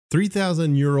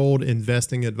3,000-year-old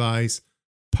investing advice,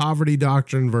 poverty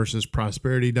doctrine versus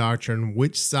prosperity doctrine.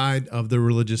 Which side of the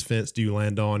religious fence do you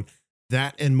land on?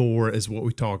 That and more is what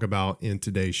we talk about in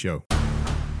today's show.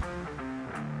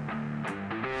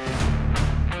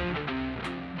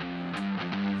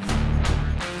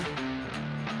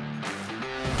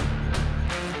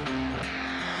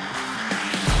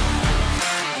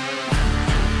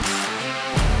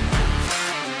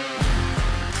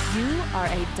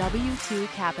 W-2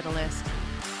 capitalist.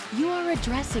 You are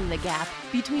addressing the gap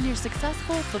between your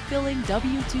successful, fulfilling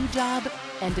W-2 job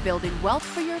and building wealth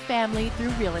for your family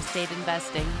through real estate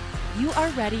investing. You are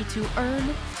ready to earn,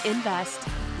 invest,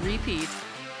 repeat.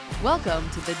 Welcome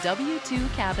to the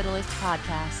W-2 Capitalist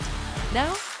Podcast.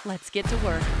 Now, let's get to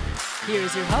work.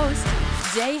 Here's your host,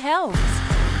 Jay Helms.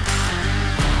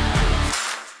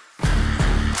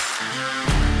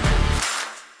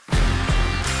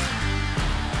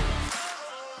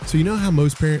 So you know how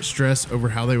most parents stress over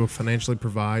how they will financially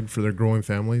provide for their growing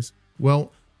families?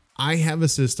 Well, I have a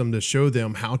system to show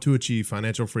them how to achieve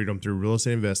financial freedom through real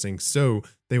estate investing so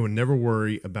they will never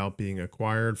worry about being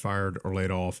acquired, fired, or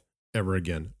laid off ever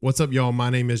again. What's up, y'all? My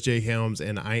name is Jay Helms,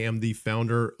 and I am the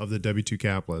founder of the W2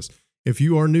 Capitalist. If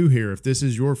you are new here, if this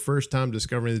is your first time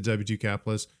discovering the W2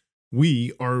 Capitalist,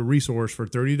 we are a resource for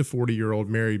 30 to 40-year-old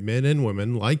married men and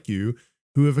women like you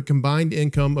who have a combined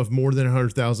income of more than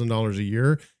 $100,000 a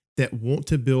year that want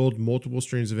to build multiple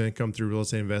streams of income through real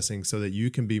estate investing so that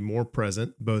you can be more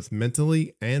present, both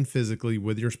mentally and physically,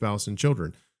 with your spouse and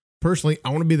children. Personally, I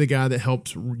want to be the guy that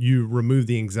helps you remove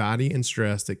the anxiety and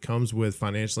stress that comes with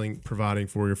financially providing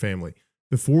for your family.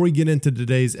 Before we get into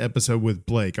today's episode with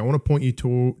Blake, I want to point you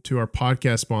to our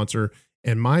podcast sponsor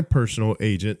and my personal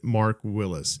agent, Mark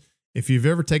Willis. If you've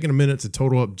ever taken a minute to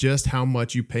total up just how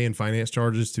much you pay in finance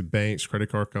charges to banks, credit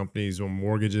card companies, or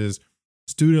mortgages,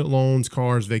 student loans,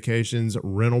 cars, vacations,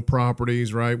 rental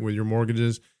properties, right, with your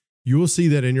mortgages, you will see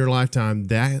that in your lifetime,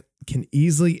 that can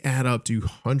easily add up to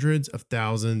hundreds of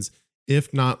thousands,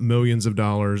 if not millions of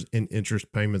dollars in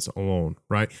interest payments alone,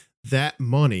 right? That is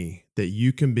money that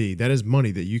you can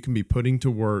be putting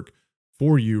to work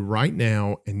for you right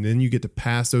now, and then you get to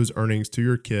pass those earnings to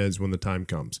your kids when the time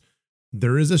comes.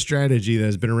 There is a strategy that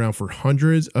has been around for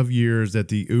hundreds of years that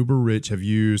the uber rich have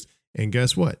used, and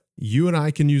guess what? You and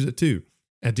I can use it too.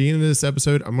 At the end of this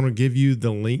episode, I'm going to give you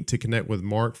the link to connect with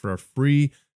Mark for a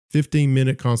free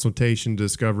 15-minute consultation to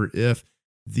discover if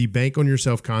the bank on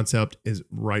yourself concept is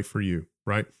right for you,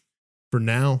 right? For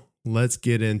now, let's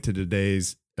get into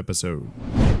today's episode.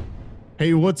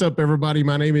 Hey, what's up, everybody?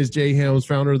 My name is Jay Helms,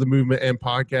 founder of the movement and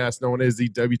podcast known as the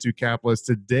W2 Capitalist.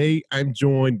 Today, I'm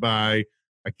joined by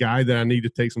a guy that I need to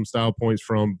take some style points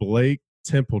from, Blake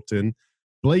Templeton.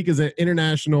 Blake is an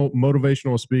international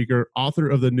motivational speaker, author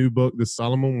of the new book, The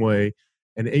Solomon Way,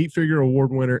 an 8-figure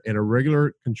award winner, and a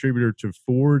regular contributor to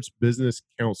Forbes Business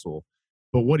Council.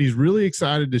 But what he's really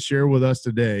excited to share with us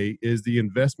today is the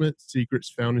investment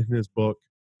secrets found in his book,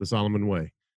 The Solomon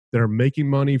Way, that are making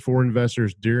money for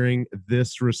investors during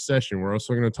this recession. We're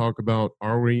also going to talk about,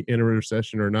 are we in a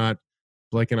recession or not?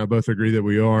 Blake and I both agree that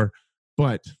we are.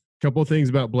 But couple of things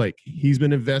about Blake. He's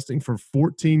been investing for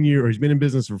 14 years. He's been in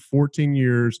business for 14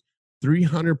 years,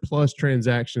 300 plus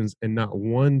transactions, and not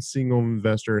one single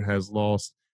investor has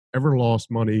ever lost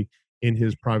money in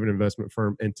his private investment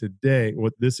firm. And today,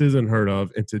 what this is unheard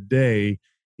of. And today,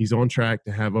 he's on track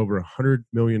to have over $100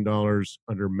 million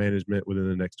under management within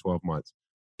the next 12 months.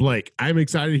 Blake, I'm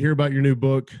excited to hear about your new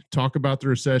book. Talk about the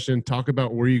recession. Talk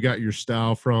about where you got your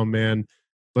style from, man.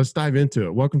 Let's dive into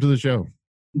it. Welcome to the show.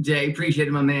 Jay, appreciate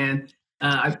it, my man.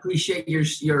 I appreciate your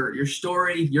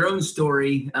story, your own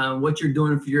story, what you're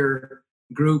doing for your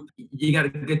group. You got a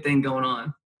good thing going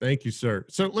on. Thank you, sir.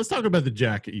 So let's talk about the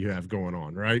jacket you have going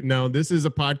on right now. This is a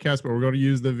podcast, but we're going to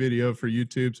use the video for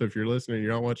YouTube. So if you're listening,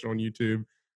 you're not watching on YouTube,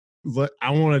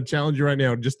 I want to challenge you right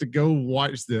now just to go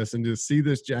watch this and just see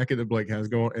this jacket that Blake has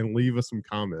going and leave us some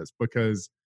comments, because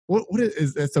what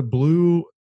is that's a blue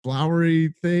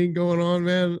flowery thing going on,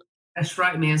 man. That's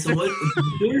right, man. So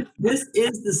this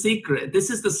is the secret. This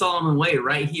is the Solomon Way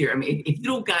right here. I mean, if you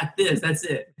don't got this, that's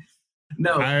it.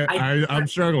 No, I'm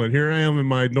struggling. Here I am in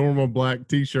my normal black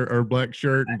t-shirt or black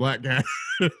shirt and black hat.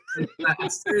 I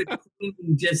started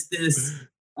thinking just this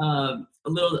a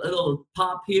little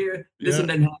pop here. This one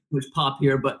doesn't have much pop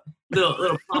here, but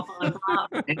little pop on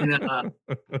top,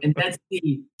 and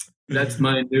that's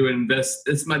my new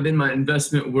That's been my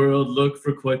investment world look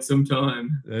for quite some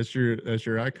time. That's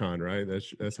your icon, right?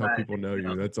 That's how people know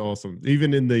you. That's awesome.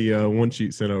 Even in the one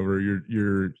sheet sent over,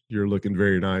 you're looking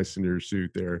very nice in your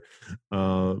suit there.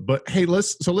 But hey,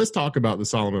 let's talk about the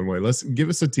Solomon Way. Let's give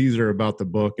us a teaser about the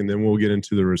book, and then we'll get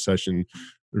into the recession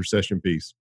recession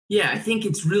piece? Yeah, I think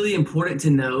it's really important to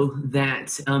know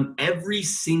that every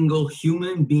single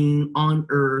human being on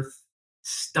earth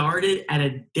started at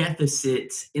a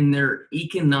deficit in their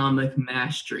economic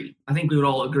mastery. I think we would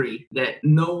all agree that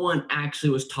no one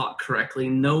actually was taught correctly.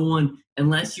 No one,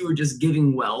 unless you were just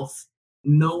giving wealth,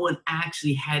 no one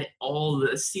actually had all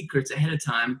the secrets ahead of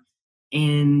time.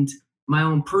 And my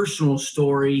own personal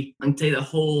story, I can tell you the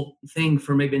whole thing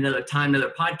for maybe another time,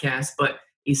 another podcast, but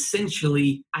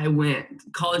essentially I went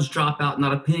college dropout,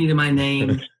 not a penny to my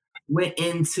name, went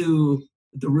into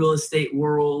the real estate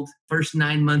world. First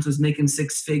 9 months was making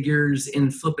six figures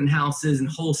in flipping houses and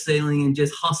wholesaling and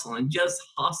just hustling,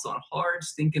 hard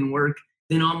stinking work.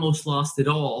 Then almost lost it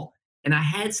all. And I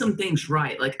had some things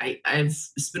right. Like I've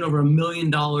spent over $1 million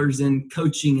in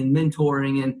coaching and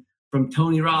mentoring, and from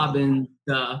Tony Robbins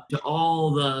to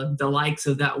all the likes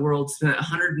of that world. Spent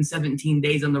 117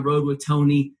 days on the road with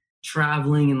Tony,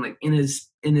 traveling and like in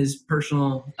his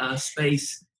personal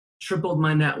space, tripled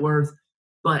my net worth.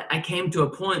 But I came to a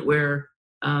point where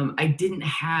I didn't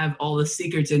have all the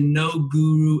secrets, and no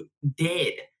guru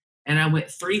did. And I went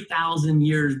 3,000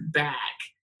 years back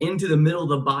into the middle of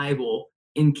the Bible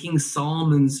in King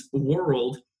Solomon's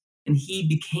world, and he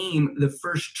became the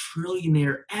first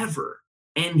trillionaire ever.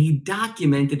 And he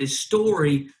documented his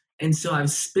story. And so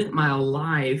I've spent my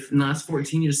life, in the last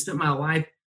 14 years,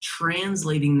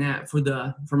 translating that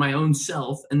for my own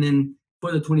self, and then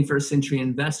for the 21st century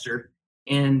investor.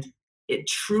 And it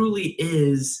truly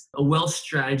is a wealth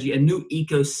strategy, a new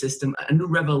ecosystem, a new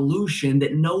revolution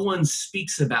that no one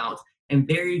speaks about and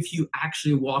very few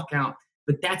actually walk out.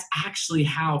 But that's actually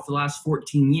how, for the last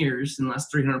 14 years, in the last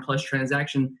 300 plus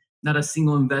transactions, not a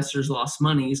single investor's lost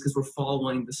money, is because we're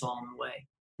following the Solomon way.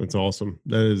 That's awesome.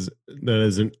 That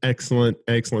is an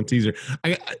excellent teaser.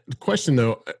 Question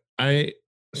though,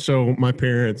 so my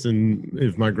parents, and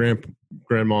if my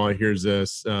grandma hears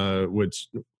this, which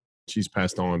she's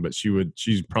passed on, but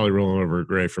she's probably rolling over her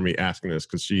grave for me asking this,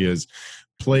 because she has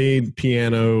played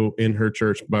piano in her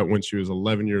church, but when she was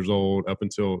 11 years old,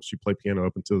 she played piano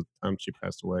up until the time she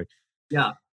passed away.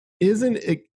 Yeah. Isn't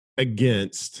it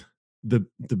against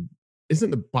isn't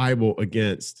the Bible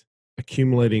against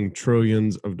accumulating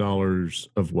trillions of dollars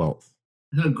of wealth?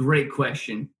 That's a great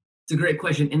question. It's a great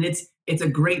question. And it's a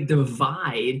great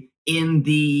divide in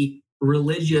the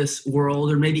religious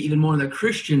world, or maybe even more in the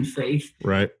Christian faith.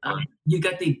 Right. You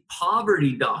got the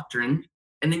poverty doctrine,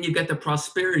 and then you've got the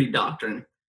prosperity doctrine.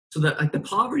 So the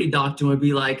poverty doctrine would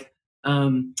be like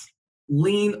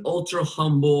lean, ultra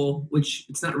humble, which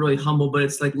it's not really humble, but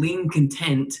it's like lean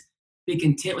content. Be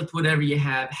content with whatever you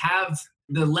have. Have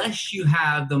the less you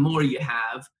have, the more you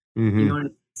have. Mm-hmm. You know, and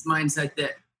it's mindset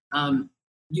that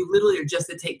you literally are just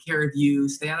to take care of you,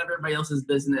 stay out of everybody else's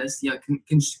business, you know,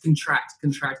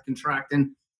 contract.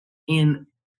 And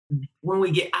when we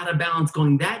get out of balance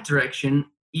going that direction,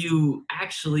 you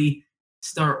actually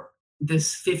start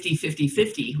this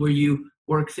 50-50-50, where you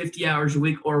work 50 hours a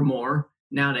week or more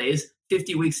nowadays,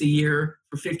 50 weeks a year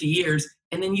for 50 years,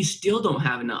 and then you still don't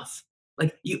have enough.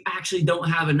 Like, you actually don't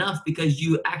have enough because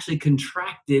you actually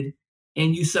contracted,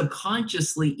 and you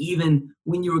subconsciously, even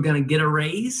when you were going to get a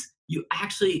raise, you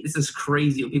actually, this is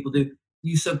crazy what people do,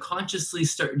 you subconsciously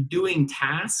start doing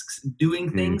tasks,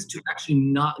 doing things to actually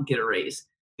not get a raise,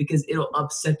 because it'll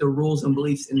upset the rules and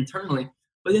beliefs internally.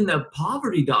 But then the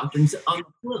poverty doctrine is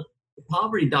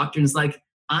like,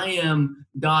 I am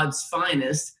God's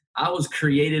finest. I was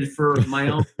created for my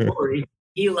own glory.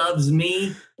 He loves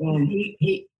me, and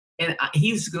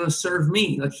he's going to serve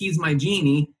me. Like, he's my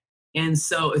genie. And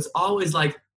so it's always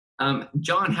like,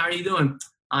 John, how are you doing?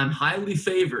 I'm highly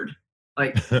favored.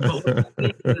 Like, but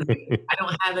I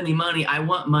don't have any money. I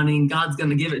want money, and God's going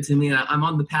to give it to me, and I'm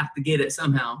on the path to get it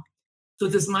somehow. So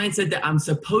it's this mindset that I'm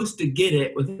supposed to get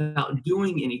it without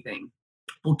doing anything.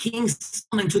 Well, King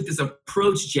Solomon took this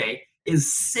approach, Jay,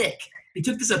 is sick. He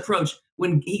took this approach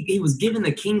when he was given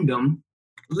the kingdom.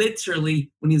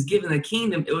 Literally, when he was given the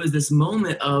kingdom, it was this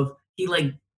moment of, he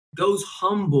like goes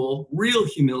humble, real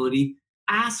humility,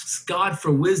 asks God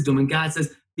for wisdom. And God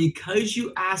says, because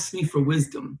you asked me for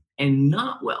wisdom and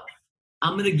not wealth,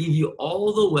 I'm going to give you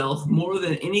all the wealth, more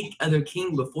than any other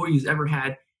king before you's ever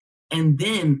had. And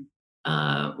then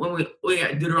when we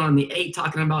got Deuteronomy 8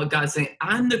 talking about God saying,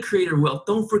 I'm the creator of wealth.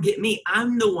 Don't forget me.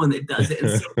 I'm the one that does it.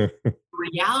 And so the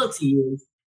reality is,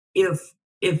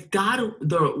 if God,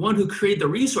 the one who created the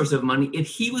resource of money, if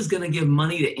he was going to give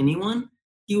money to anyone,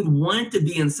 he would want it to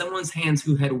be in someone's hands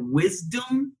who had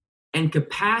wisdom and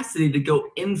capacity to go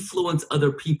influence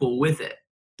other people with it.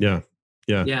 Yeah.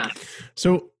 Yeah.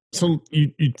 So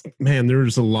you man,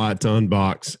 there's a lot to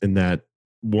unbox in that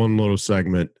one little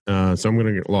segment. So I'm going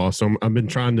to get lost. So I've been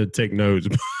trying to take notes.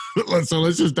 So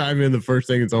let's just dive in. The first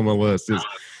thing that's on my list is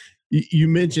you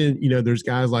mentioned, there's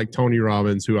guys like Tony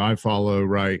Robbins who I follow,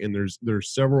 right? And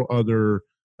there's several other,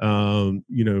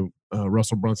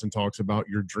 Russell Brunson talks about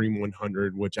your Dream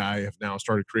 100, which I have now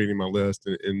started creating my list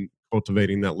and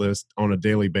cultivating that list on a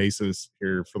daily basis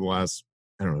here for the last,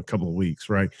 a couple of weeks,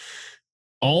 right?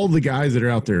 All the guys that are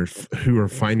out there who are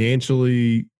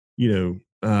financially, I'm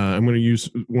going to use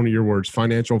one of your words,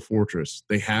 financial fortress.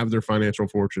 They have their financial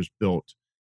fortress built.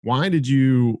 Why did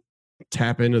you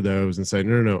tap into those and say,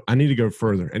 no, I need to go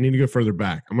further. I need to go further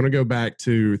back. I'm going to go back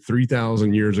to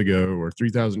 3,000 years ago or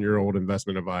 3,000-year-old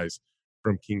investment advice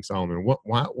from King Solomon.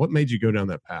 What made you go down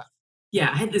that path?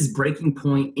 Yeah, I had this breaking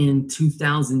point in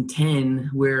 2010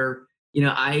 where,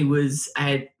 I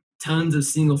had tons of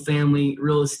single family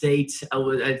real estate. I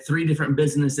had 3 different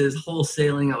businesses,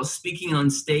 wholesaling. I was speaking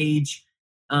on stage,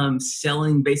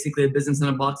 selling basically a business in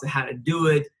a box of how to do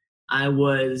it. I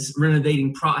was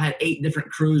renovating, I had 8 different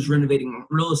crews renovating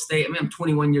real estate. I'm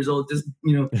 21 years old, just,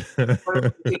 I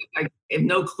have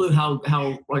no clue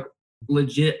how like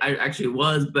legit I actually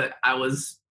was, but I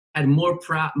had more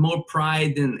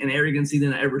pride and arrogancy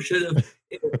than I ever should have.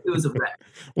 It was a wreck.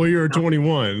 Well, you're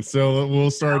 21, so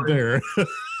we'll start there.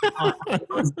 I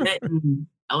was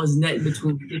netting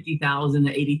between 50,000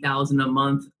 to 80,000 a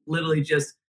month, literally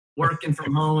just working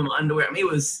from home, underwear. It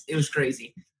was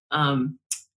crazy.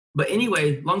 But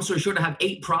anyway, long story short, I have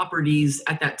 8 properties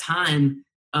at that time,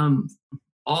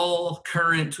 all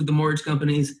current with the mortgage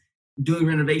companies, doing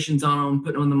renovations on them,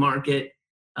 putting them on the market.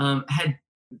 Had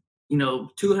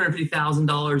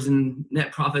 $250,000 in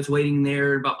net profits waiting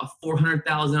there, about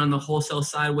 $400,000 on the wholesale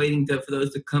side waiting for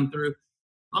those to come through.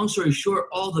 Long story short,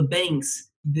 all the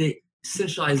banks, the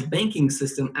centralized banking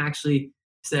system actually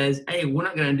says, hey, we're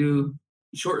not going to do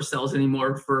short sales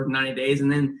anymore for 90 days.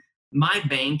 And then my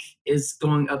bank is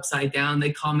going upside down.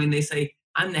 They call me and they say,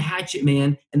 I'm the hatchet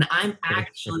man, and I'm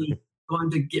actually going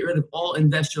to get rid of all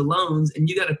investor loans, and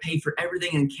you got to pay for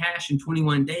everything in cash in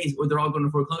 21 days or they're all going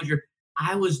to foreclosure.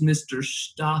 I was Mr.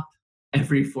 Stop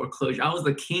every foreclosure. I was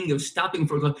the king of stopping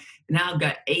foreclosure. And now I've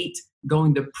got 8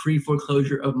 going to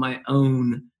pre-foreclosure of my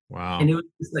own. Wow. And it was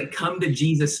just like come to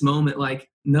Jesus moment. Like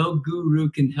no guru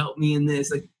can help me in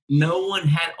this. Like no one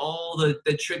had all the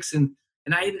tricks. And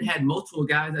I even had multiple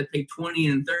guys I paid 20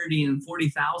 and 30 and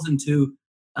 40,000 to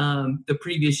the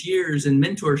previous years in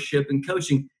mentorship and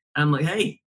coaching. And I'm like,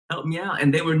 hey, help me out.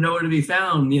 And they were nowhere to be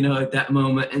found, at that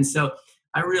moment. And so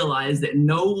I realized that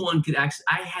no one could actually,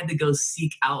 I had to go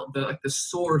seek out the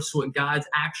source, what God's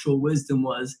actual wisdom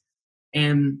was.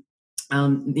 And,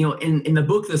 in the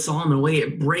book, The Solomon Way,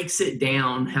 it breaks it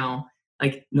down how,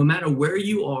 like, no matter where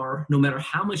you are, no matter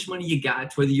how much money you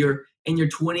got, whether you're in your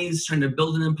 20s trying to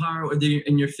build an empire, whether you're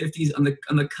in your 50s on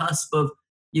the cusp of,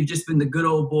 you've just been the good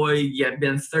old boy, you've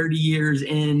been 30 years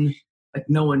in, like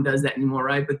no one does that anymore,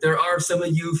 right? But there are some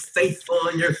of you faithful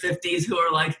in your 50s who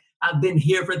are like, I've been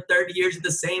here for 30 years at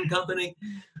the same company.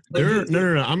 No.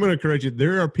 I'm going to correct you.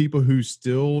 There are people who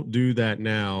still do that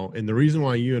now. And the reason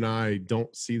why you and I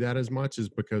don't see that as much is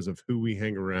because of who we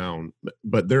hang around.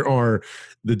 But there are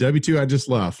the W-2 I just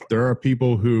left. There are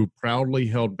people who proudly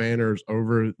held banners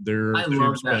over their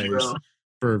space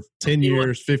for 10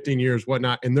 years, 15 years,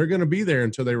 whatnot. And they're going to be there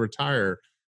until they retire.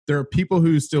 There are people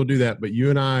who still do that. But you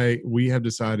and I, we have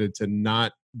decided to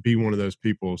not be one of those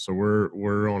people, so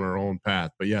we're on our own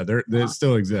path. But yeah, there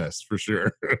still exists for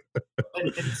sure.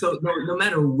 and so no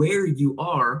matter where you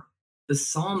are, the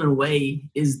Solomon Way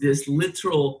is this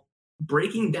literal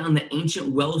breaking down the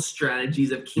ancient wealth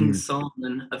strategies of King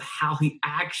Solomon, of how he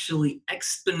actually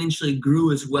exponentially grew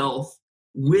his wealth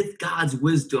with God's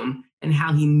wisdom, and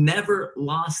how he never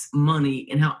lost money,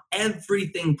 and how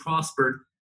everything prospered.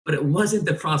 But it wasn't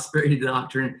the prosperity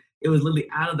doctrine. It was literally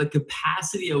out of the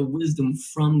capacity of wisdom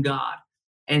from God.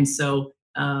 And so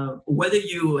whether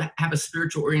you have a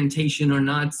spiritual orientation or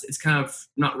not, it's kind of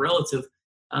not relative.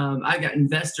 I got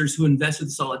investors who invest with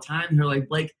us all the time. They're like,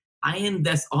 Blake, I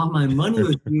invest all my money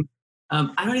with you.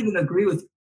 I don't even agree with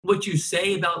what you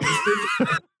say about the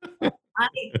spiritual.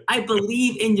 I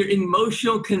believe in your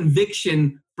emotional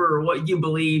conviction for what you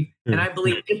believe. And I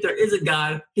believe if there is a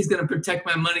God, he's going to protect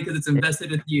my money because it's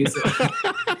invested with you. So.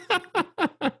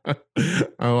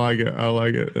 I like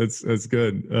it. That's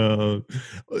good.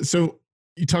 So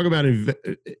you talk about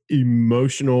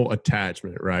emotional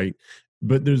attachment, right?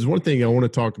 But there's one thing I want to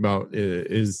talk about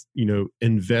is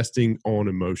investing on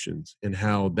emotions and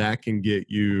how that can get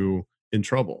you in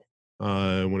trouble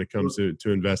when it comes to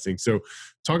investing. So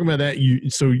talking about that,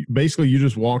 so basically you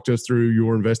just walked us through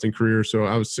your investing career. So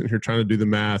I was sitting here trying to do the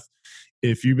math.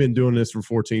 if you've been doing this for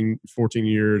 14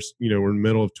 years, we're in the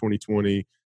middle of 2020,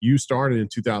 you started in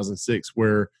 2006,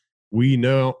 where we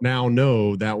now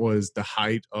know that was the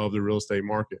height of the real estate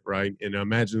market, right? And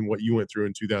imagine what you went through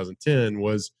in 2010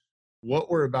 was what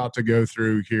we're about to go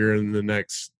through here in the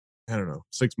next,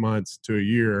 6 months to a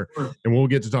year. And we'll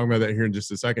get to talk about that here in just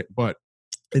a second. But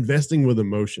investing with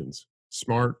emotions,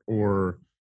 smart or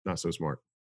not so smart?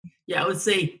 Yeah, I would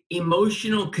say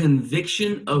emotional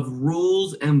conviction of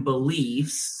rules and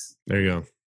beliefs. There you go.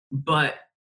 But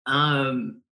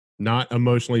not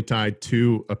emotionally tied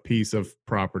to a piece of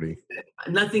property.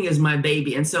 Nothing is my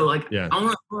baby. And so I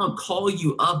want to call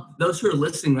you up, those who are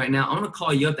listening right now, I want to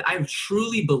call you up that I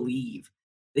truly believe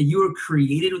that you were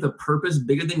created with a purpose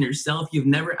bigger than yourself. You've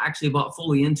never actually bought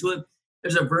fully into it.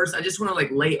 There's a verse I just want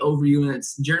to lay over you, and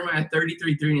it's Jeremiah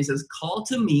 33:3, and it says, "Call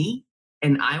to me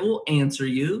and I will answer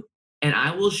you, and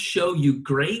I will show you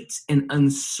great and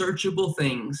unsearchable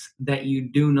things that you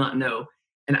do not know."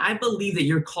 And I believe that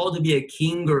you're called to be a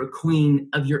king or a queen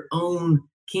of your own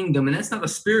kingdom. And that's not a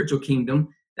spiritual kingdom.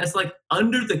 That's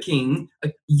under the king.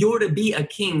 You're to be a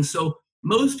king. So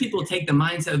most people take the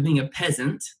mindset of being a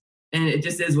peasant, and it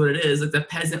just is what it is. It's a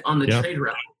peasant on the trade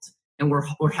route. And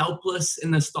we're helpless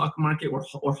in the stock market.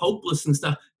 We're hopeless and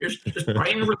stuff. You're just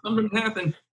praying for something to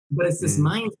happen. But it's this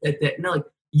mindset that, no,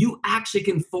 you actually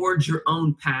can forge your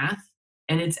own path.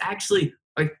 And it's actually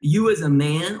you as a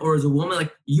man or as a woman,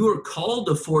 you are called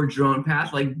to forge your own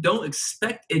path. Don't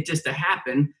expect it just to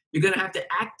happen. You're going to have to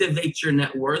activate your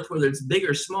net worth, whether it's big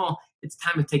or small. It's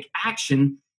time to take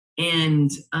action.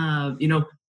 And,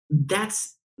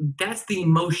 that's the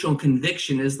emotional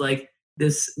conviction is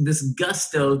this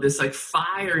gusto, this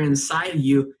fire inside of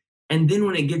you. And then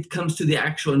when it comes to the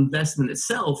actual investment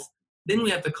itself, then we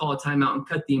have to call a timeout and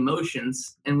cut the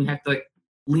emotions. And we have to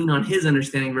lean on his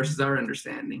understanding versus our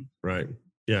understanding. Right.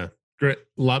 Yeah. Great.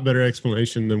 A lot better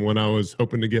explanation than what I was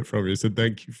hoping to get from you. So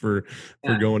thank you for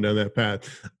going down that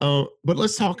path. But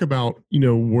let's talk about,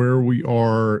 where we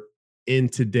are in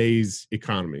today's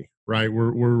economy, right?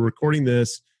 We're recording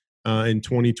this in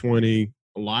 2020.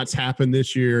 A lot's happened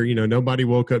this year. Nobody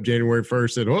woke up January 1st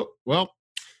and said, oh, well,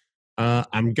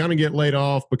 I'm going to get laid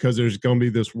off because there's going to be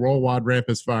this worldwide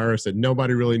rampant virus that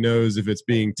nobody really knows if it's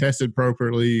being tested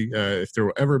appropriately, if there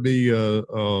will ever be a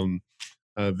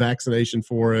vaccination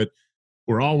for it.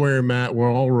 We're all wearing masks.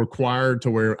 We're all required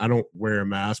to wear. I don't wear a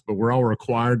mask, but we're all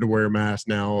required to wear a mask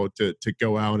now to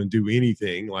go out and do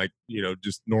anything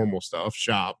just normal stuff,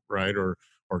 shop, right, or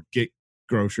get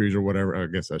groceries or whatever. I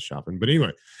guess that's shopping. But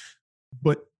anyway,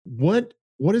 but what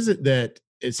is it that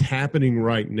is happening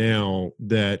right now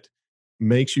that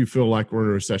makes you feel like we're in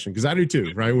a recession? Because I do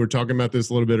too, right? We were talking about this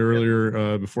a little bit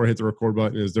earlier before I hit the record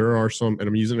button, is there are some, and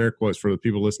I'm using air quotes for the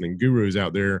people listening, gurus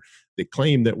out there that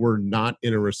claim that we're not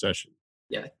in a recession.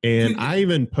 Yeah. And I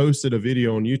even posted a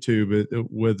video on YouTube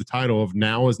with the title of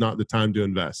 "Now is not the time to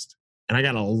invest." And I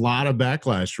got a lot of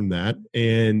backlash from that.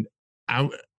 And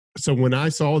so when I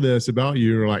saw this about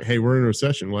you, you're like, hey, we're in a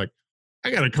recession. I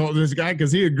got to call this guy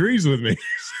because he agrees with me.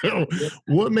 So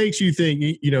what makes you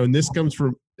think, and this comes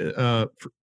from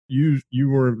you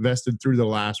were invested through the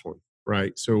last one,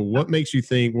 right? So what makes you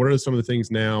think, what are some of the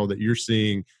things now that you're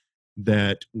seeing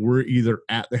that we're either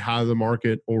at the high of the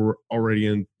market or already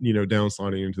in,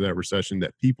 downsliding into that recession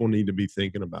that people need to be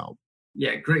thinking about?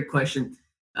 Yeah, great question.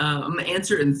 I'm going to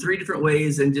answer it in 3 different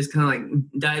ways and just kind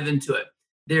of dive into it.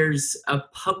 There's a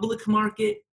public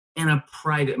market and a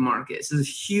private market. So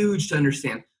it's huge to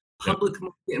understand. Public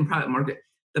market and private market.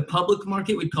 The public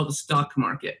market we'd call the stock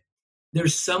market.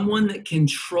 There's someone that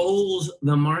controls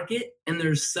the market, and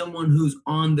there's someone who's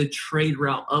on the trade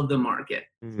route of the market.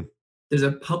 Mm-hmm. There's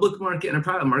a public market and a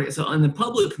private market. So on the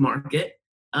public market,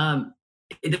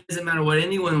 it doesn't matter what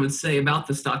anyone would say about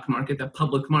the stock market, the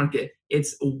public market,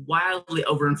 it's wildly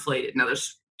overinflated. Now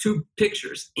there's 2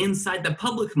 pictures. Inside the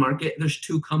public market, there's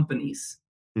 2 companies.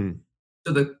 Mm.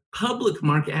 So the public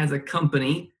market has a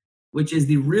company, which is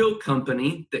the real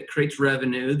company that creates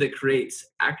revenue, that creates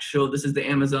this is the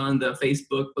Amazon, the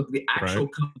Facebook, the actual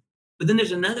company. But then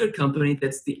there's another company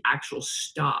that's the actual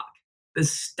stock. The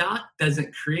stock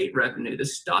doesn't create revenue. The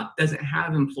stock doesn't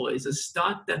have employees.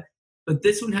 But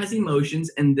this one has emotions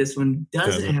and this one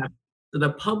doesn't have. So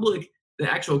the public,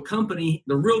 the actual company,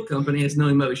 the real company has no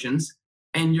emotions.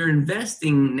 And you're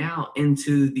investing now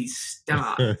into the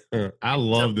stock. I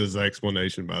love this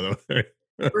explanation, by the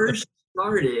way. First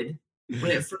started,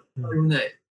 when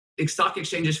the stock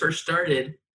exchanges first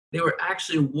started, they were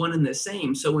actually one and the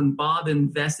same. So when Bob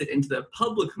invested into the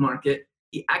public market,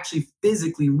 he actually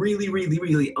physically really, really,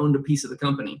 really owned a piece of the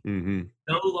company. Mm-hmm.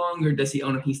 No longer does he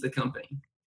own a piece of the company.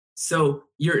 So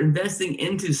you're investing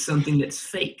into something that's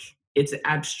fake. it's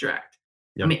abstract.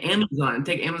 Yep. I mean, Amazon,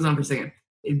 take Amazon for a second.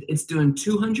 It's doing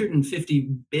 250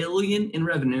 billion in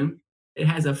revenue. It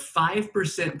has a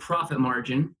 5% profit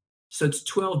margin. So it's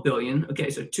 12 billion. Okay,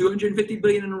 so 250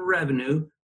 billion in revenue,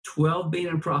 12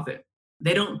 billion in profit.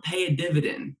 They don't pay a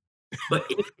dividend. But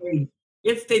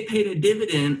if they paid a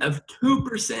dividend of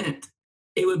 2%,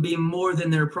 it would be more than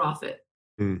their profit.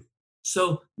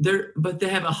 So they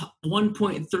have a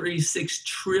 1.36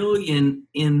 trillion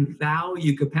in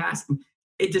value capacity.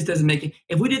 It just doesn't make it.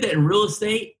 If we did that in real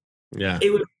estate,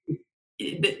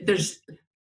 there's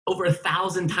over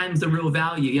 1,000 times the real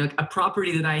value. A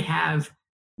property that I have,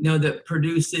 that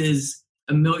produces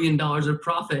 $1 million of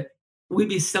profit, we'd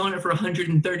be selling it for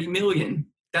 130 million.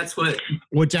 That's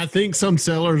which I think some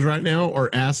sellers right now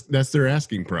that's their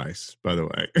asking price, by the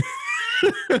way.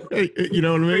 You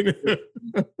know what I mean?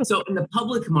 So in the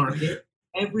public market,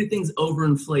 everything's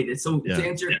overinflated. So to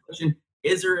answer your question,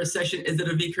 is there a recession? Is it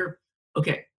a V curve?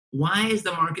 Okay, why is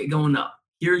the market going up?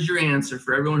 Here's your answer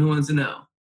for everyone who wants to know.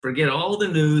 Forget all the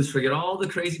news, forget all the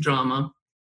crazy drama.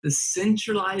 The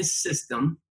centralized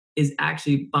system is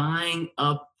actually buying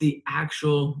up the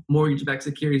actual mortgage-backed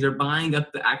securities. They're buying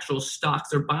up the actual stocks.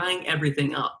 They're buying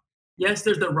everything up. Yes,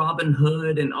 there's the Robin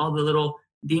Hood and all the little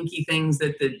dinky things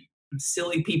that the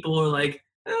silly people are like,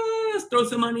 let's throw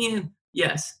some money in.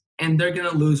 Yes, and they're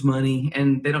going to lose money,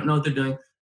 and they don't know what they're doing.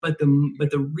 But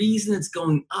the reason it's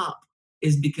going up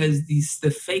is because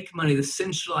the fake money, the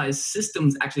centralized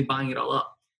system's actually buying it all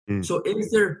up. So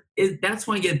that's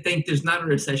why you think there's not a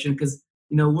recession, because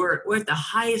we're at the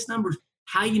highest numbers.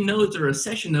 How you know it's a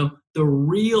recession, though? The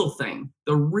real thing,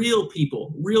 the real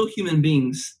people, real human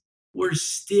beings, we're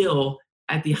still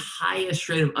at the highest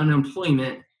rate of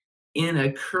unemployment in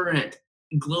a current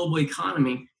global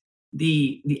economy.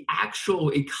 The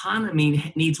actual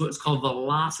economy needs what's called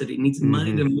velocity, needs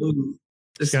money to move.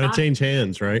 It's got to change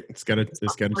hands, right? It's got to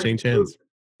change hands.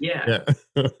 Yeah.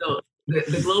 So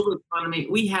the global economy,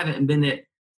 we haven't been at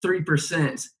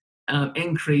 3%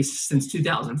 increase since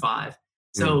 2005.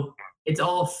 So it's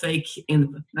all fake.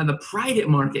 Now the private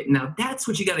market, now that's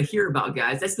what you got to hear about,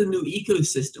 guys. That's the new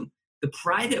ecosystem. The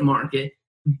private market,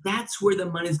 that's where the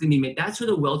money's going to be made. That's where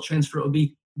the wealth transfer will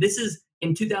be. This is,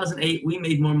 in 2008, we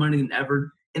made more money than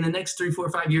ever. In the next 3,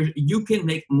 4, 5 years, you can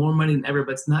make more money than ever,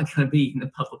 but it's not going to be in the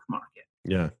public market.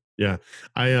 Yeah.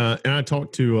 I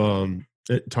talked to,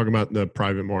 talking about the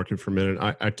private market for a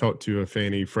minute. I talked to a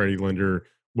Fannie Freddie lender,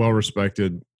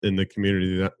 well-respected in the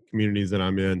communities that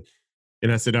I'm in.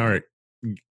 And I said, all right,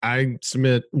 I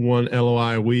submit one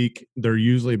LOI a week. They're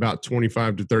usually about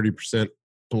 25 to 30%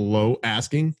 below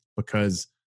asking, because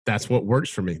that's what works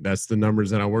for me. That's the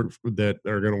numbers that I work for, that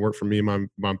are going to work for me and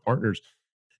my partners.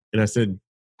 And I said,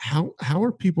 how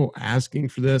are people asking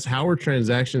for this? How are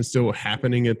transactions still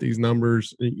happening at these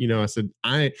numbers? I said,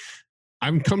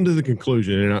 I've come to the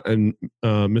conclusion, and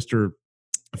Mr.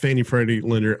 Fannie Freddie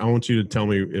lender, I want you to tell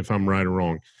me if I'm right or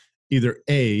wrong. Either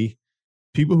A,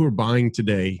 people who are buying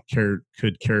today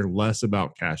could care less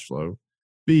about cash flow.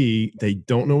 B, they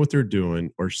don't know what they're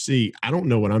doing. Or C, I don't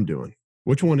know what I'm doing.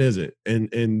 Which one is it?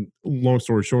 And long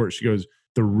story short, she goes,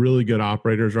 the really good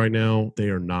operators right now, they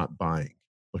are not buying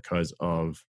because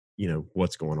of,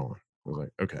 what's going on. I was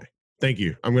like, okay, thank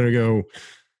you. I'm going to go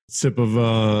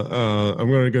I'm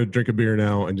going to go drink a beer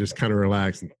now and just kind of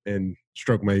relax and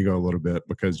stroke my ego a little bit,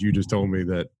 because you just told me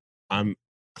that I'm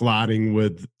colliding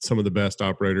with some of the best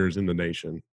operators in the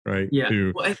nation, right? Yeah.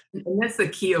 And that's the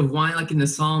key of why, like in the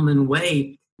Solomon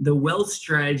way, the wealth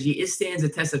strategy, it stands a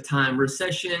test of time.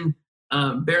 Recession,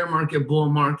 bear market, bull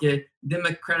market,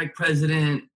 Democratic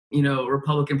president,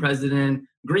 Republican president,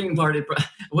 Green Party,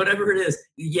 whatever it is.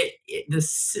 Yet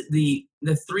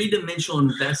the three-dimensional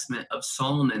investment of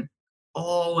Solomon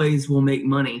always will make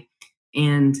money.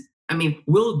 And I mean,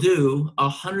 we'll do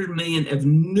 100 million of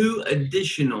new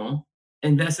additional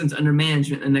investments under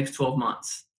management in the next 12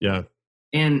 months. Yeah.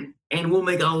 And we'll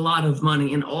make a lot of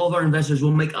money, and all of our investors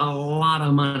will make a lot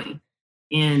of money.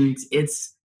 And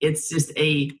it's just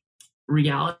a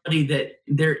reality that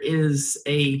there is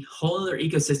a whole other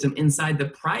ecosystem inside the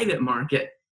private market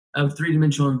of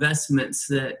three-dimensional investments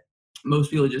that most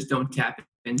people just don't tap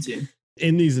into.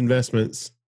 In these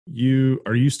investments,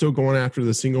 are you still going after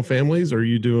the single families, or are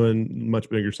you doing much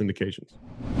bigger syndications?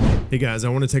 Hey guys, I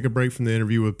want to take a break from the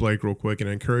interview with Blake real quick, and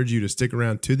I encourage you to stick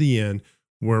around to the end,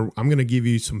 where I'm going to give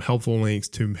you some helpful links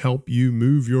to help you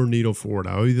move your needle forward.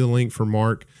 I'll give you the link for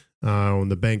Mark on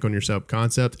the Bank on Yourself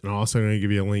concept, and I'm also going to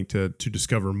give you a link to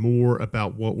discover more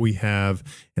about what we have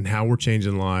and how we're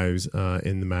changing lives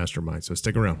in the mastermind. So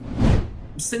stick around.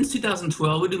 Since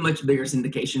 2012, we do much bigger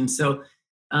syndications. So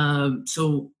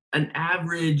an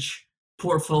average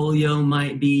portfolio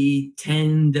might be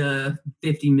 10 to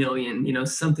 50 million,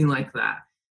 something like that.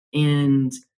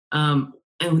 And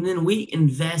then we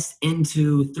invest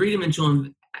into three-dimensional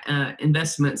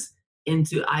investments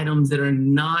into items that are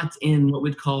not in what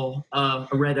we'd call a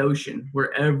red ocean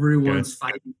where everyone's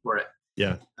fighting for it.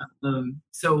 Yeah.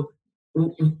 So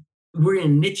we're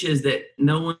in niches that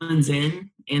no one's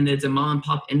in, and it's a mom and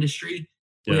pop industry.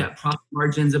 We have profit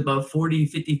margins above 40,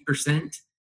 50%.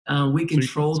 We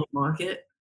control the market.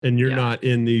 And you're not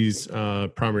in these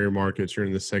primary markets. You're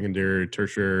in the secondary,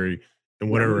 tertiary, and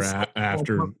whatever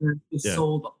after.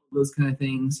 Sold all those kind of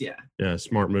things. Yeah. Yeah.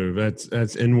 Smart move.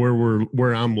 That's and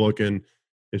where I'm looking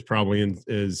is probably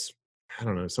is I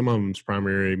don't know. Some of them's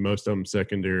primary, most of them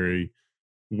secondary.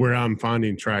 Where I'm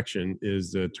finding traction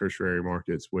is the tertiary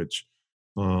markets, which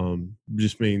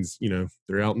just means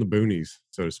they're out in the boonies,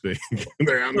 so to speak.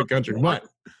 They're out in the country. But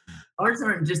ours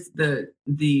aren't just the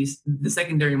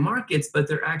secondary markets, but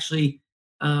they're actually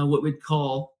what we'd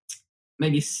call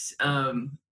maybe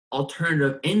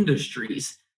alternative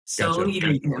industries. So let me give you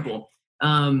an example.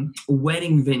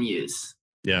 Wedding venues.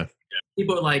 Yeah.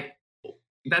 People are like,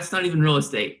 that's not even real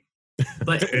estate.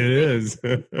 But it is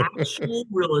actual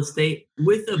real estate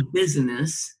with a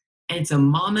business, and it's a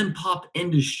mom and pop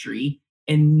industry,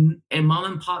 and mom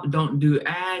and pop don't do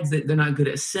ads. They're not good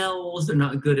at sales. They're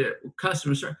not good at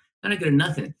customer service. They're not good at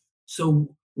nothing.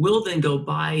 So we'll then go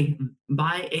buy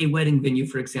a wedding venue,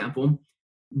 for example.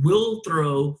 We'll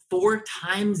throw 4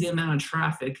 times the amount of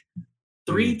traffic,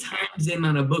 3 times the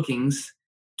amount of bookings,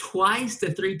 twice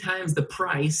to 3 times the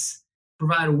price,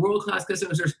 provide a world-class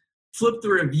customer service, flip the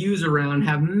reviews around,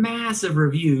 have massive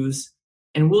reviews,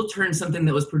 and we'll turn something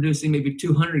that was producing maybe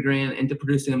 $200,000 into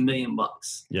producing $1 million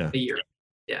a year.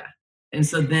 Yeah. And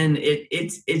so then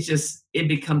it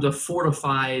becomes a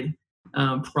fortified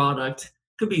product.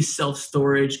 Could be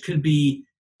self-storage, could be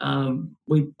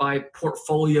we buy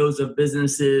portfolios of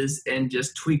businesses and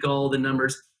just tweak all the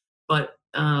numbers. But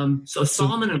so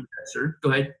Solomon Investor,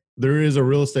 go ahead. There is a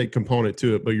real estate component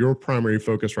to it, but your primary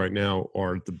focus right now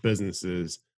are the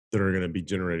businesses that are going to be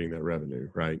generating that revenue,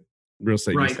 right? Real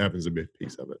estate just happens to be a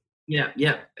piece of it.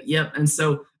 Yeah. And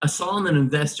so a Solomon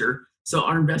Investor, so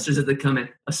our investors that come in,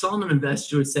 a Solomon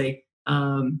Investor would say,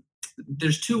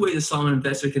 there's 2 ways a Solomon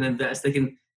Investor can invest. They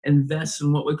can invest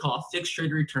in what we call a fixed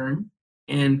rate return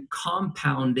and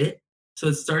compound it. So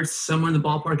it starts somewhere in the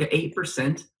ballpark at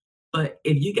 8%. But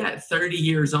if you got 30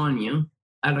 years on you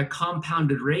at a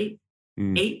compounded rate,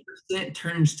 8%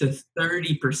 turns to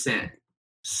 30%.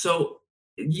 So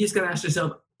you just got to ask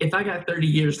yourself, if I got 30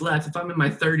 years left, if I'm in my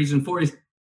 30s and 40s,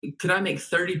 could I make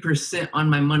 30% on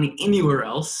my money anywhere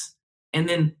else? And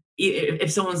then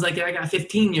if someone's like, I got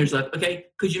 15 years left, okay,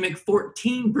 could you make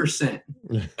 14%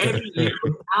 every year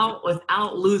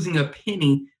without losing a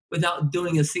penny, without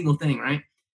doing a single thing, right?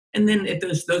 And then if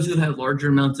there's those who have larger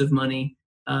amounts of money,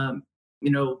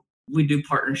 we do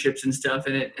partnerships and stuff,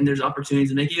 and there's opportunities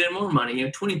to make even more money,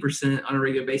 20% on a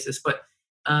regular basis. But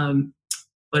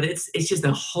it's just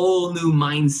a whole new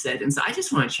mindset. And so I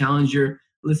just want to challenge your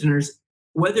listeners,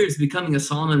 whether it's becoming a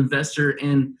Solomon Investor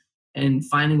and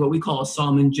finding what we call a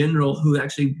Solomon General who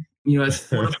actually, has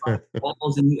 4 to 5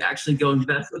 balls and you actually go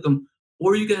invest with them,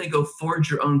 or you're going to go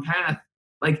forge your own path.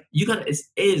 Like it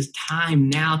is time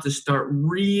now to start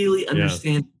really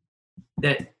understanding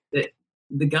that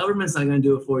the government's not going to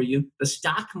do it for you. The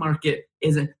stock market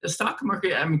isn't. The stock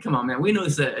market, I mean, come on, man. We know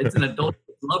it's an adult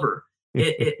lover.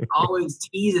 It always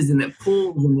teases and it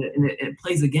pulls and it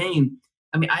plays a game.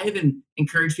 I mean, I even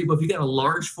encourage people, if you got a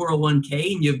large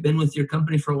 401k and you've been with your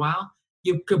company for a while,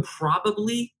 you could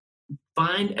probably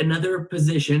find another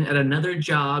position at another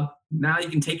job. Now you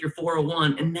can take your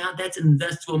 401 and now that's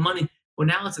investable money. Well,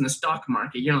 now it's in the stock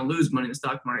market. You're going to lose money in the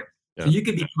stock market. Yeah. So you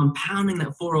could be compounding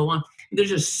that 401. There's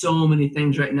just so many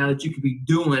things right now that you could be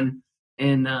doing.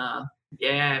 And man,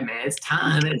 it's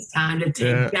time. It's time to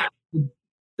take back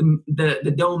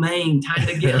the domain. Time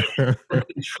to get the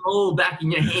control back in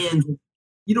your hands.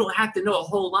 You don't have to know a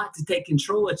whole lot to take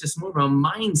control. It's just more of a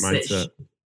mindset.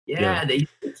 Yeah. The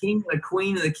king, the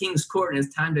queen of the king's court, and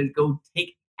it's time to go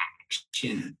take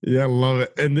action. Yeah, I love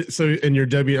it. And so in your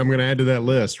I'm going to add to that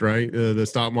list, right? The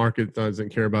stock market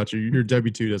doesn't care about you. Your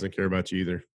W-2 doesn't care about you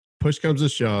either. Push comes to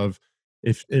shove.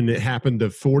 And it happened to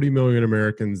 40 million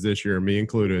Americans this year, me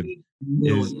included,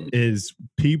 is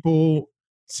people,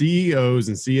 CEOs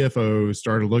and CFOs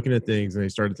started looking at things and they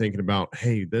started thinking about,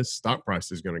 hey, this stock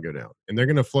price is going to go down. And they're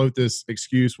going to float this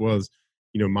excuse was,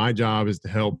 my job is to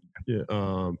help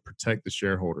protect the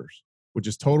shareholders, which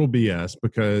is total BS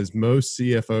because most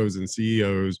CFOs and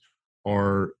CEOs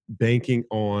are banking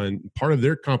on part of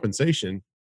their compensation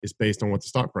is based on what the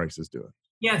stock price is doing.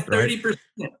 Yeah, right? 30%.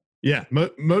 Yeah,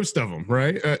 most of them,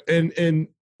 right? And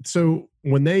so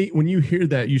when you hear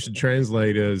that, you should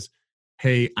translate as,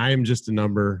 "Hey, I am just a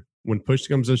number. When push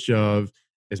comes to shove,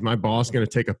 is my boss going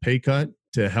to take a pay cut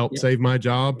to help Yeah. save my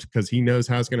job because he knows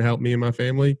how it's going to help me and my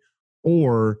family,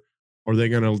 or are they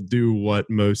going to do what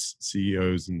most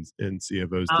CEOs and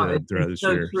CFOs did throughout It's this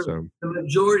so year?" true. So The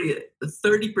majority,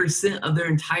 30% of their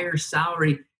entire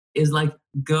salary is like,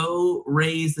 go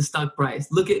raise the stock price.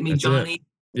 Look at me, that's it. Johnny,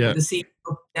 Yeah, the CEO.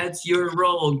 That's your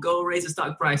role. Go raise the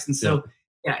stock price. And yeah, so,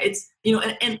 yeah, it's,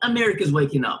 and America's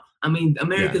waking up. I mean, yeah,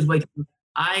 America's waking up.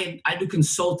 I do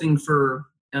consulting for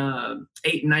 8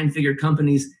 and 9 figure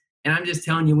companies. And I'm just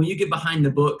telling you, when you get behind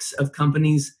the books of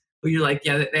companies where you're like,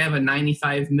 yeah, they have a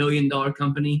 $95 million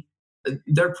company,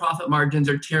 their profit margins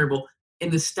are terrible. In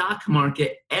the stock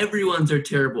market, everyone's are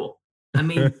terrible. I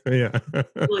mean, yeah,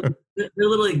 they're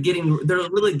literally getting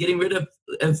rid of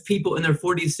people in their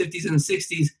 40s, 50s, and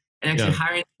 60s, and actually yeah.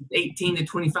 hiring 18 to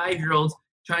 25-year-olds,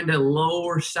 trying to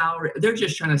lower salary. They're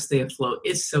just trying to stay afloat.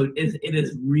 It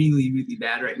is really, really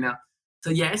bad right now. So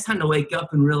yeah, it's time to wake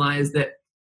up and realize that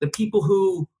the people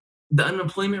who the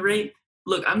unemployment rate.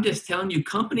 Look, I'm just telling you,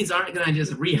 companies aren't going to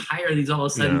just rehire these all of a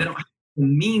sudden. They No, don't have the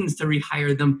means to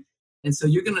rehire them. And so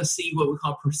you're going to see what we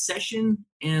call precession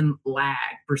and lag.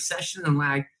 Precession and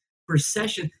lag.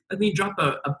 Precession, like when you drop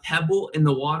a pebble in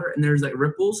the water and there's like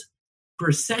ripples.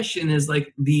 Precession is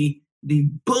like the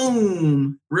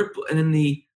boom ripple, and then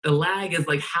the lag is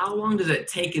like, how long does it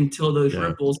take until those yeah.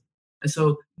 ripples? And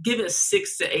so give it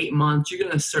 6 to 8 months, you're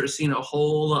going to start seeing a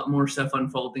whole lot more stuff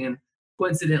unfolding. And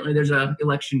coincidentally, there's an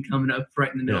election coming up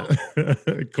right in the middle. Yeah.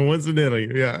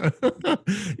 Coincidentally, yeah.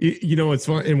 You know, it's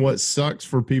fun. And what sucks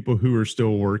for people who are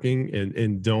still working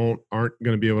and aren't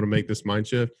going to be able to make this mind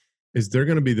shift is they're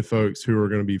going to be the folks who are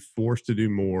going to be forced to do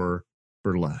more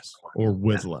for less or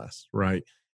with less, right?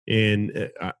 And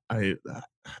I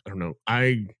don't know.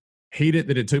 I hate it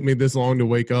that it took me this long to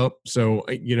wake up. So,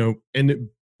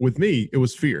 with me, it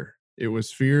was fear. It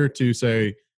was fear to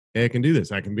say, hey, I can do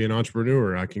this. I can be an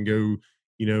entrepreneur. I can go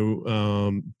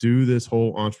do this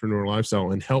whole entrepreneur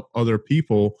lifestyle and help other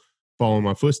people follow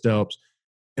my footsteps.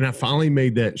 And I finally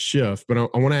made that shift. But I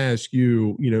want to ask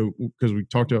you, because we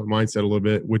talked about mindset a little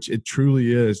bit, which it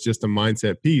truly is just a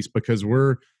mindset piece because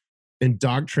we're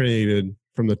indoctrinated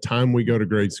from the time we go to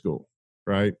grade school,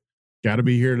 right? Got to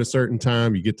be here at a certain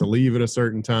time. You get to leave at a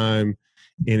certain time.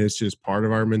 And it's just part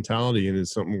of our mentality. And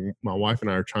it's something my wife and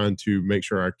I are trying to make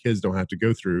sure our kids don't have to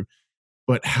go through.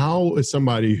 But how is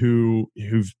somebody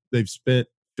they've spent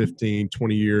 15,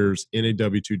 20 years in a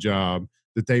W-2 job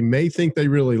that they may think they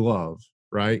really love,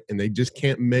 right? And they just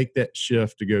can't make that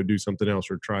shift to go do something else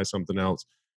or try something else.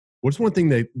 What's one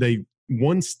thing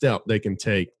one step they can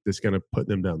take that's going to put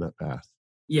them down that path?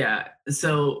 Yeah.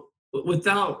 So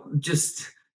without just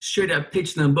straight up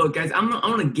pitching the book, guys, I'm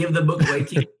gonna give the book away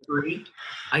to you for free.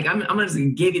 Like I'm gonna just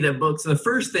give you the book. So the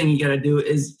first thing you got to do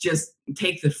is just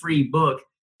take the free book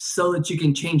so that you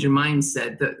can change your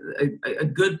mindset. A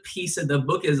good piece of the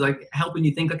book is like helping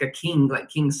you think like a king, like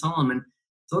King Solomon.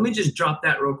 So let me just drop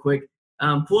that real quick.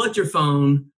 Pull out your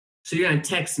phone. So you're gonna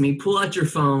text me. Pull out your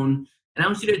phone. And I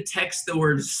want you to text the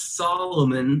word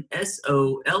Solomon,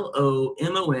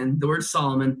 SOLOMON, the word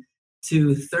Solomon,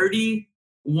 to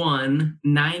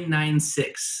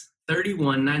 31996.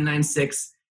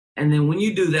 31996. And then when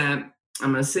you do that,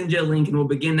 I'm going to send you a link and we'll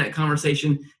begin that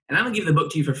conversation. And I'm going to give the book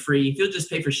to you for free. If you'll just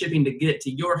pay for shipping to get it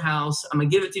to your house, I'm going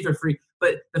to give it to you for free.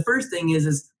 But the first thing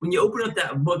is when you open up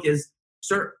that book is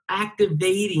start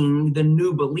activating the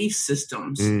new belief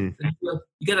systems. You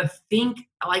got to think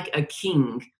like a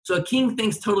king. So a king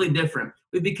thinks totally different.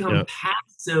 We've become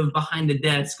passive behind the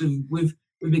desk. We've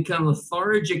become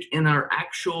lethargic in our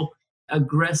actual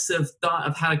aggressive thought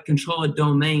of how to control a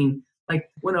domain.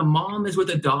 Like when a mom is with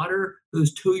a daughter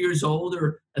who's 2 years old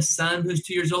or a son who's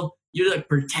 2 years old, you're like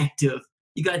protective.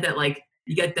 You got that like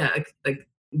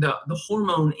the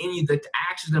hormone in you that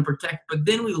acts is going to protect, but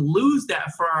then we lose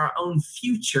that for our own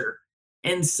future.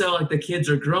 And so like the kids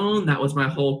are grown. That was my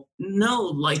whole, no,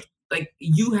 like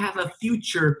you have a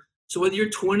future. So whether you're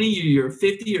 20 or you're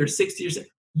 50 or 60 or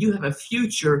you have a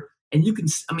future and you can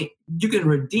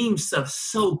redeem stuff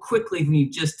so quickly when you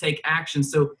just take action.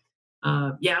 So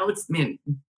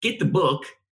get the book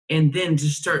and then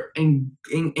just start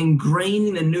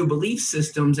ingraining the new belief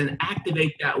systems and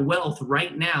activate that wealth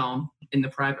right now in the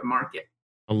private market.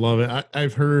 I love it.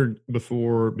 I've heard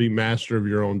before, be master of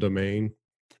your own domain.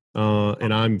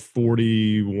 And I'm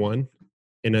 41.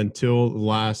 And until the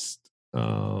last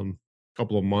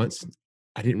couple of months,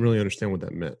 I didn't really understand what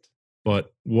that meant.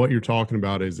 But what you're talking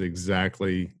about is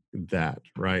exactly that,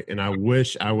 right? And I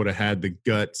wish I would have had the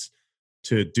guts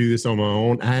to do this on my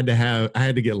own. I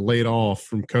had to get laid off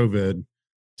from COVID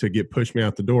to push me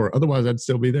out the door. Otherwise, I'd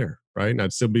still be there, right? And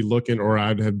I'd still be looking, or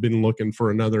I'd have been looking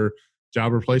for another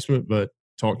job replacement. But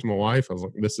talked to my wife. I was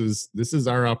like, this is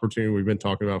our opportunity. We've been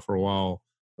talking about for a while.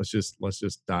 Let's just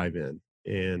dive in.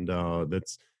 And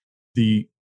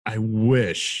I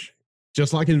wish,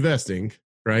 just like investing,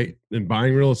 right, and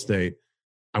buying real estate,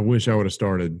 I wish I would have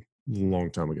started a long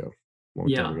time ago.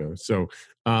 So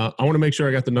I want to make sure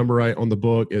I got the number right on the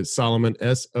book. It's Solomon,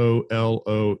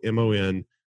 SOLOMON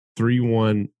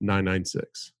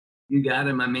 31996. You got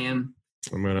it, my man.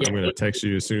 I'm gonna text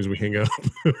you as soon as we hang up.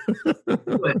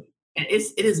 And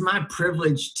it is my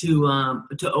privilege to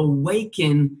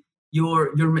awaken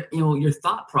your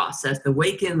thought process,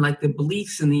 awaken like the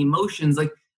beliefs and the emotions.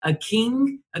 Like a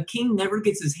king never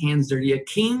gets his hands dirty. A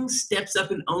king steps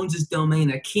up and owns his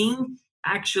domain. A king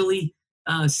actually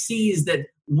sees that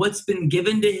what's been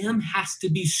given to him has to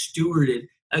be stewarded.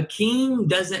 A king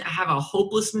doesn't have a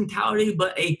hopeless mentality,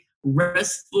 but a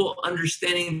restful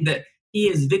understanding that he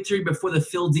is victory before the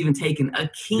field's even taken. A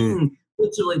king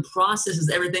literally processes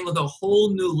everything with a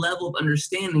whole new level of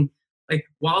understanding. Like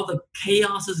while the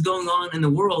chaos is going on in the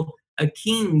world, a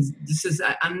king says,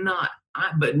 I'm not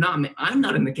in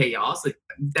the chaos. Like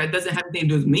that doesn't have anything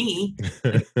to do with me.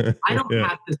 Like, I don't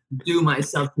have to do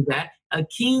myself to that. A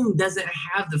king doesn't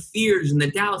have the fears and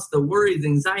the doubts, the worries, the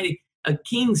anxiety. A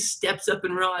king steps up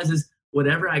and realizes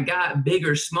whatever I got, big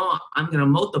or small, I'm going to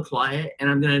multiply it and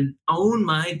I'm going to own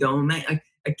my domain. Like,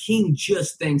 a king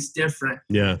just thinks different.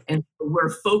 Yeah. And where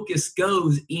focus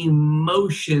goes,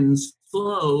 emotions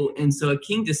flow. And so a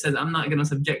king just says, I'm not going to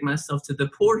subject myself to the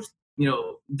poor,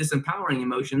 disempowering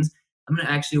emotions. I'm going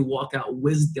to actually walk out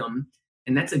wisdom.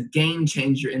 And that's a game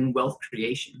changer in wealth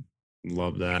creation.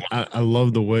 Love that. I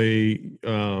love the way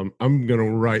I'm going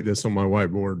to write this on my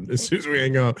whiteboard as soon as we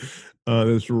hang up.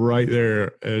 That's right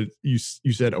there. You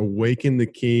said awaken the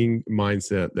king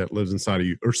mindset that lives inside of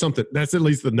you, or something. That's at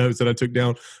least the notes that I took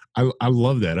down. I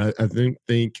love that. I think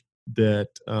that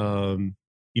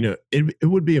it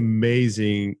would be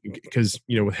amazing because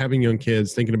with having young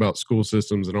kids, thinking about school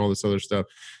systems and all this other stuff,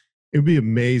 it would be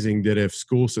amazing that if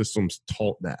school systems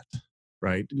taught that,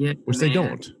 right? Yeah, which they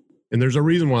don't. And there's a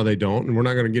reason why they don't, and we're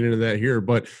not going to get into that here.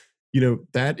 But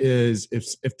that is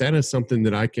if that is something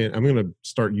that I'm going to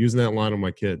start using that line on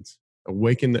my kids.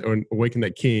 Awaken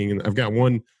that king. And we got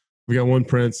one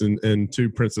prince and two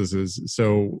princesses.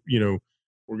 So we're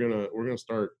gonna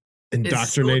start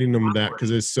indoctrinating them with that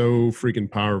because it's so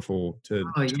freaking powerful.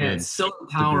 It's so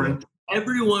empowering.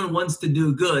 Everyone wants to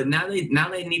do good. Now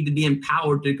they need to be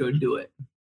empowered to go do it.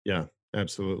 Yeah,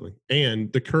 absolutely. And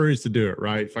the courage to do it,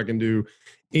 right? If I can do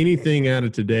anything out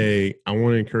of today, I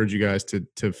want to encourage you guys to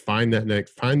find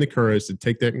the courage to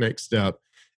take that next step.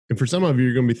 And for some of you,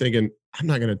 you're going to be thinking, I'm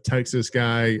not going to text this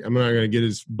guy. I'm not going to get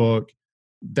his book.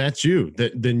 That's you.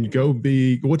 Then go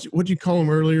be, what'd you call them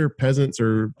earlier? Peasants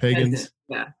or pagans?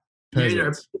 Yeah.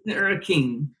 Peasants. You're a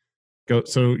king.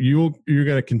 So you're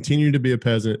going to continue to be a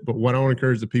peasant. But what I want to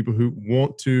encourage the people who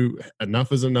want to,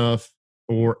 enough is enough,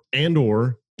 or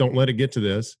don't let it get to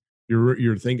this.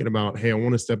 You're thinking about, hey, I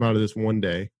want to step out of this one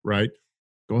day, right?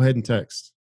 Go ahead and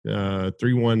text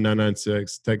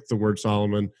 31996, text the word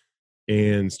Solomon,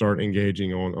 and start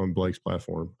engaging on Blake's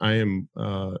platform. I am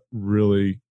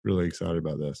really, really excited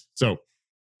about this. So,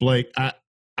 Blake,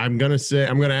 I'm going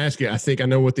to ask you, I think I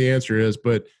know what the answer is,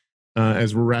 but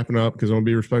as we're wrapping up, because I want to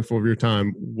be respectful of your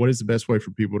time, what is the best way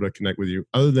for people to connect with you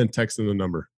other than texting the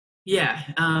number? Yeah.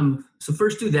 So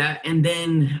first do that. And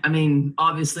then,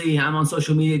 obviously I'm on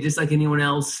social media just like anyone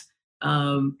else.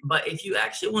 But if you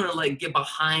actually want to get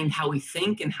behind how we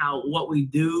think and what we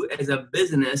do as a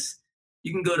business,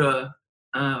 you can go to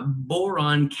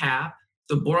Boron Cap.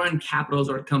 So Boron Capital is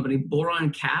our company,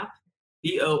 Boron Cap,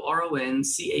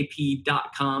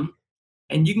 BORONCAP.com.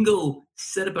 And you can go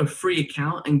set up a free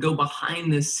account and go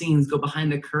behind the scenes, go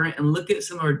behind the current and look at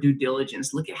some of our due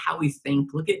diligence, look at how we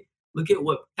think, look at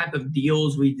what type of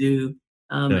deals we do.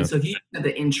 And so if you have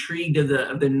the intrigue of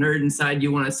the nerd inside,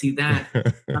 you want to see that.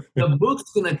 The book's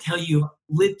going to tell you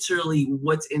literally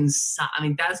what's inside.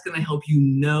 That's going to help you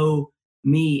know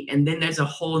me. And then there's a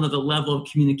whole another level of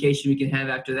communication we can have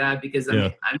after that, because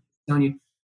I'm telling you,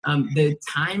 the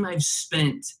time I've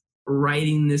spent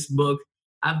writing this book,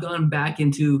 I've gone back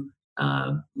into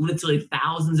literally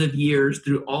thousands of years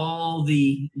through all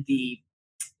the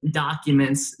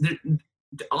documents,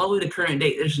 all the way to current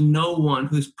date. There's no one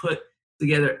who's put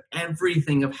together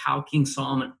everything of how King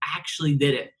Solomon actually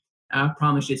did it. I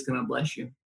promise you it's going to bless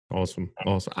you. Awesome.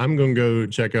 I'm going to go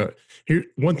check out here.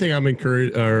 One thing I'm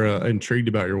intrigued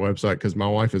about your website, because my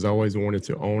wife has always wanted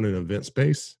to own an event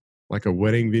space like a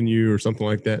wedding venue or something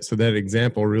like that. So that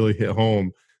example really hit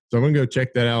home. So I'm going to go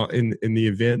check that out in the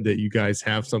event that you guys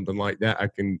have something like that. I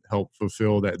can help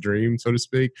fulfill that dream, so to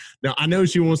speak. Now, I know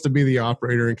she wants to be the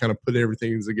operator and kind of put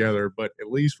everything together, but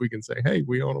at least we can say, hey,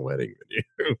 we own a wedding venue.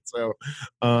 So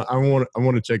I want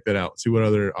to check that out, see what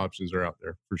other options are out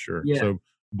there for sure. Yeah. So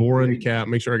Boren Cap,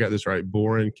 make sure I got this right.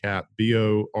 Boren Cap,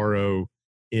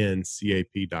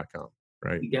 BORONCAP.com,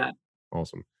 right? You got it.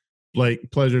 Awesome.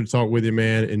 Blake, pleasure to talk with you,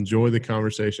 man. Enjoy the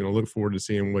conversation. I look forward to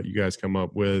seeing what you guys come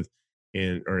up with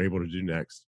and are able to do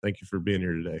next. Thank you for being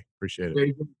here today. Appreciate it.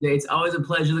 Very good. It's always a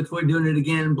pleasure. Look forward to doing it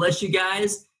again. Bless you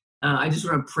guys. I just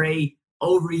want to pray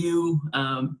over you.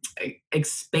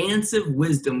 Expansive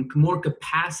wisdom, more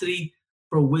capacity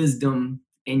for wisdom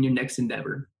in your next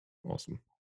endeavor. Awesome.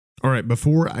 All right.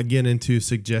 Before I get into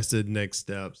suggested next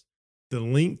steps, the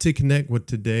link to connect with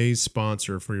today's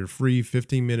sponsor for your free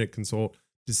 15-minute consult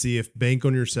to see if Bank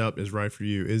on Your SEP is right for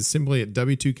you is simply at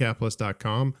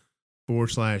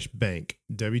w2capitalist.com/bank,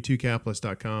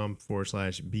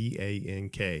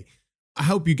 w2capitalist.com/BANK. I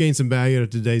hope you gained some value out of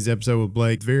today's episode with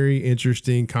Blake. Very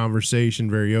interesting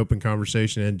conversation, very open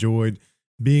conversation. I enjoyed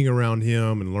being around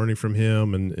him and learning from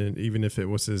him, and even if it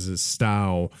was his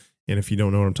style. And if you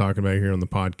don't know what I'm talking about here on the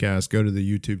podcast, go to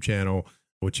the YouTube channel,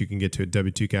 which you can get to at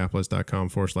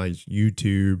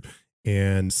w2capitalist.com/YouTube,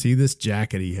 and see this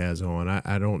jacket he has on.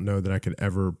 I don't know that I could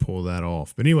ever pull that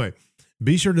off. But anyway,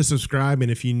 be sure to subscribe.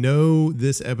 And if you know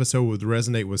this episode would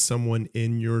resonate with someone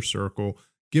in your circle,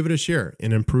 give it a share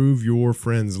and improve your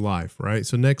friend's life, right?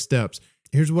 So next steps,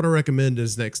 here's what I recommend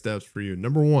as next steps for you.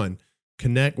 Number one,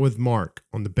 connect with Mark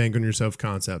on the Bank on Yourself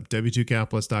concept,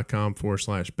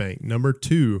 w2capitalist.com/bank. Number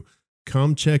two,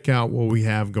 come check out what we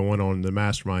have going on in the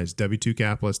masterminds,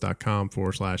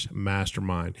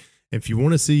 w2capitalist.com/mastermind. If you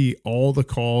want to see all the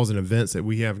calls and events that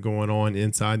we have going on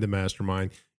inside the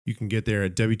mastermind, you can get there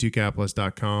at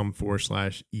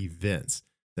w2capitalist.com/events.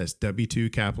 That's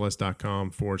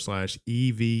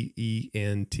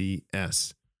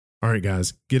w2capitalist.com/EVENTS. All right,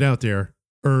 guys, get out there,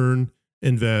 earn,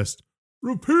 invest,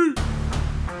 repeat.